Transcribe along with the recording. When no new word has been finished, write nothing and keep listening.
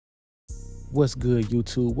What's good,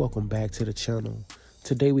 YouTube? Welcome back to the channel.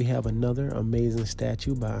 Today we have another amazing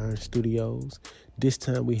statue by Iron Studios. This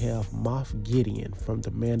time we have Moff Gideon from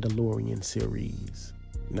the Mandalorian series.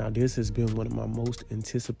 Now this has been one of my most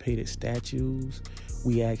anticipated statues.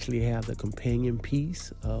 We actually have the companion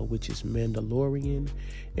piece, which is Mandalorian,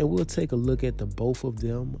 and we'll take a look at the both of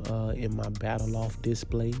them in my battle off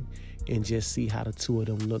display and just see how the two of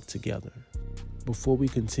them look together. Before we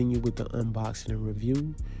continue with the unboxing and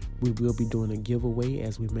review, we will be doing a giveaway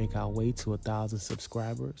as we make our way to 1,000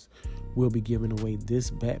 subscribers. We'll be giving away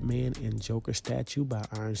this Batman and Joker statue by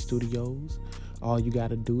Iron Studios. All you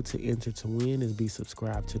got to do to enter to win is be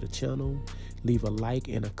subscribed to the channel, leave a like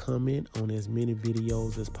and a comment on as many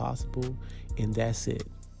videos as possible, and that's it.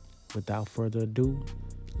 Without further ado,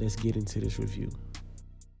 let's get into this review.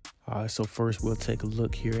 All right, so first we'll take a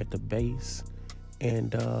look here at the base.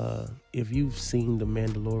 And if you've seen the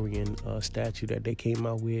Mandalorian statue that they came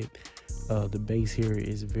out with, the base here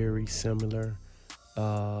is very similar.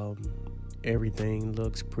 Everything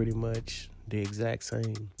looks pretty much the exact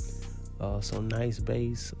same. So nice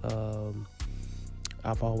base.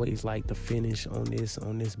 I've always liked the finish on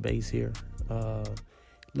this base here.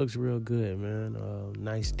 Looks real good, man.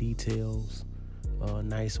 Nice details,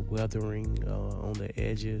 nice weathering on the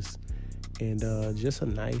edges. And just a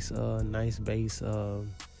nice base,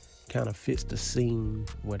 kind of fits the scene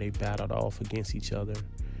where they battled off against each other.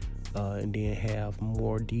 And then have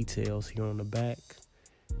more details here on the back.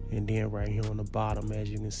 And then right here on the bottom, as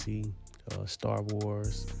you can see, Star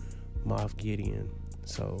Wars, Moff Gideon.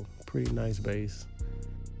 So pretty nice base.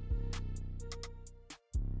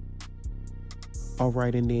 All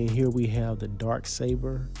right, and then here we have the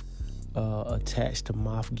Darksaber attached to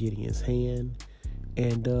Moff Gideon's hand.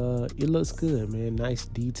 And it looks good, man. Nice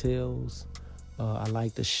details. I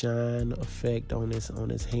like the shine effect on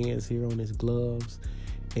his hands here, on his gloves,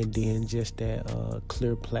 and then just that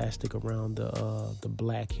clear plastic around the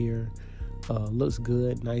black here. Looks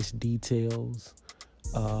good. Nice details.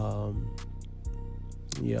 Yeah,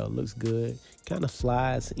 looks good. Kind of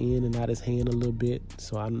slides in and out his hand a little bit,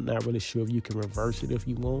 so I'm not really sure if you can reverse it if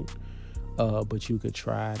you want, but you could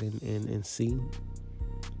try it and see.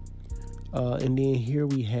 And then here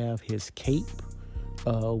we have his cape,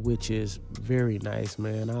 which is very nice,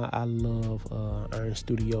 man. I love Iron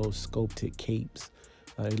Studios sculpted capes.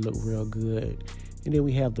 They look real good. And then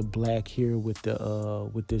we have the black here with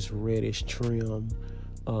this reddish trim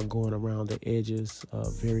going around the edges.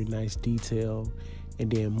 Very nice detail. And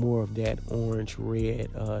then more of that orange red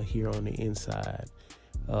here on the inside.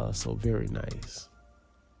 So very nice.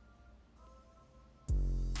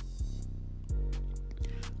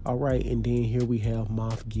 All right, and then here we have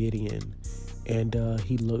Moff Gideon, and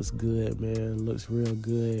he looks good, man. Looks real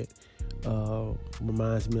good.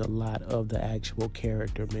 Reminds me a lot of the actual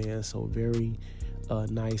character, man. So very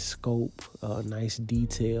nice scope, nice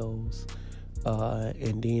details,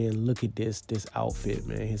 and then look at this outfit,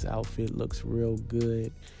 man. His outfit looks real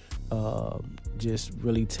good. Just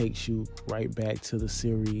really takes you right back to the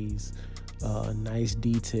series. Nice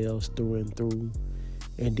details through and through.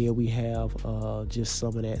 And then we have just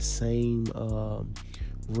some of that same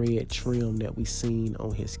red trim that we seen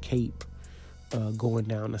on his cape going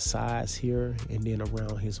down the sides here and then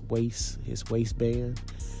around his waistband.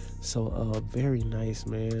 So very nice,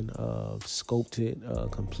 man. Sculpted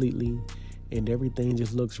completely, and everything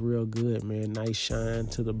just looks real good, man. Nice shine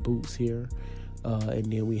to the boots here.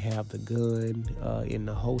 And then we have the gun in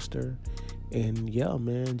the holster. And yeah,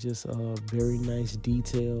 man, just very nice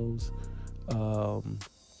details.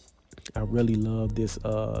 I really love this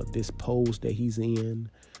pose that he's in,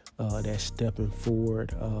 that's stepping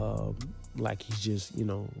forward, like he's just,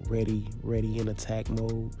 ready in attack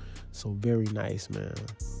mode. So very nice, man.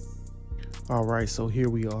 All right, so here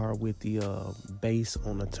we are with the base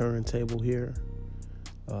on the turntable here.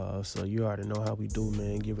 So you already know how we do,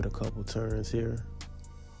 man. Give it a couple turns here.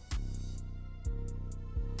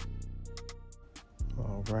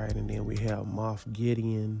 All right, and then we have Moff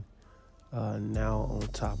Gideon now on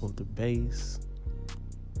top of the base.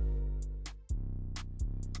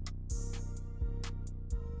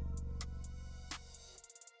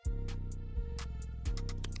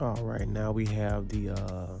 All right, now we have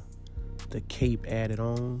the cape added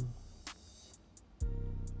on.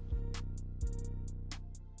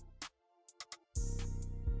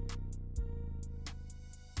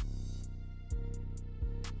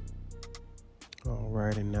 All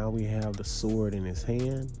right, and now we have the sword in his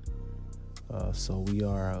hand. So we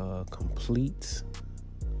are complete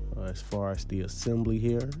as far as the assembly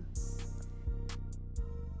here.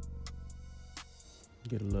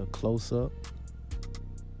 Get a little close up.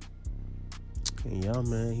 And yeah,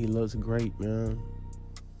 man, he looks great, man.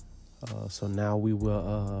 So now we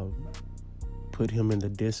will put him in the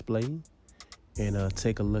display and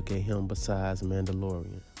take a look at him besides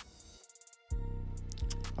Mandalorian.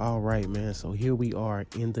 All right, man, so here we are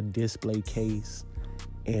in the display case,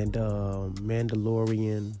 and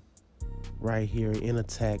Mandalorian right here in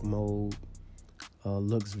attack mode.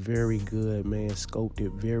 Looks very good, man.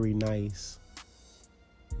 Sculpted very nice.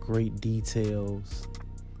 Great details.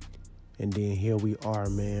 And then here we are,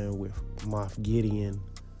 man, with Moff Gideon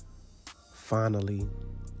finally.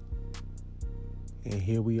 And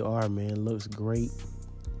here we are, man. Looks great.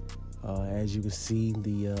 As you can see,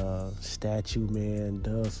 the statue, man,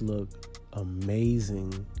 does look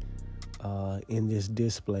amazing in this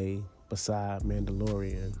display beside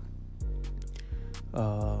Mandalorian.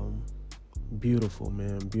 Beautiful,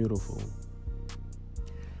 man, beautiful.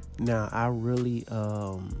 Now, I really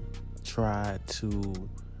tried to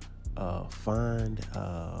find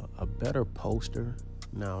a better poster.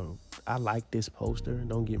 Now, I like this poster,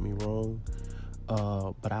 don't get me wrong,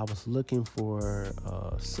 but I was looking for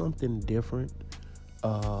something different.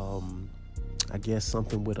 I guess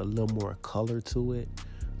something with a little more color to it.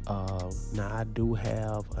 Now, I do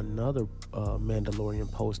have another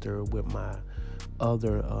Mandalorian poster with my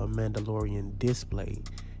other Mandalorian display,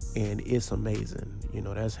 and it's amazing. You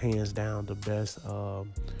know, that's hands down the best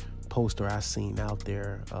poster I've seen out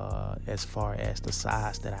there as far as the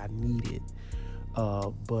size that I needed.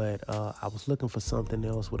 But I was looking for something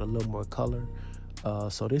else with a little more color.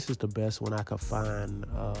 So this is the best one I could find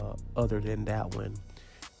other than that one.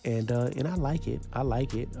 And I like it.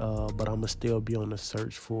 But I'm gonna still be on the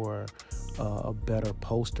search for a better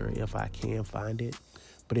poster if I can find it.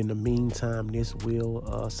 But in the meantime, this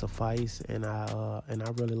will suffice, and I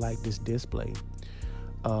really like this display.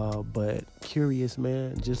 But curious,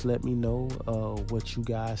 man, just let me know what you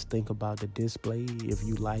guys think about the display. If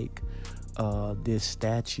you like this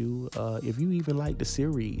statue, if you even like the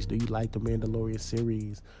series, do you like the Mandalorian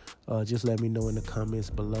series? Just let me know in the comments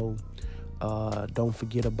below. Don't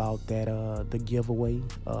forget about that the giveaway.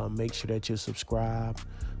 Make sure that you subscribe.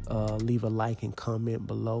 Leave a like and comment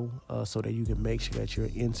below so that you can make sure that you're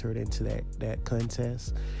entered into that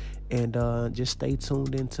contest. And just stay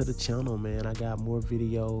tuned into the channel, man. I got more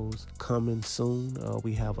videos coming soon.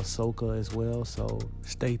 We have Ahsoka as well, so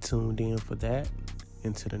stay tuned in for that.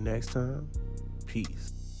 Until the next time,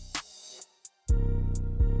 peace.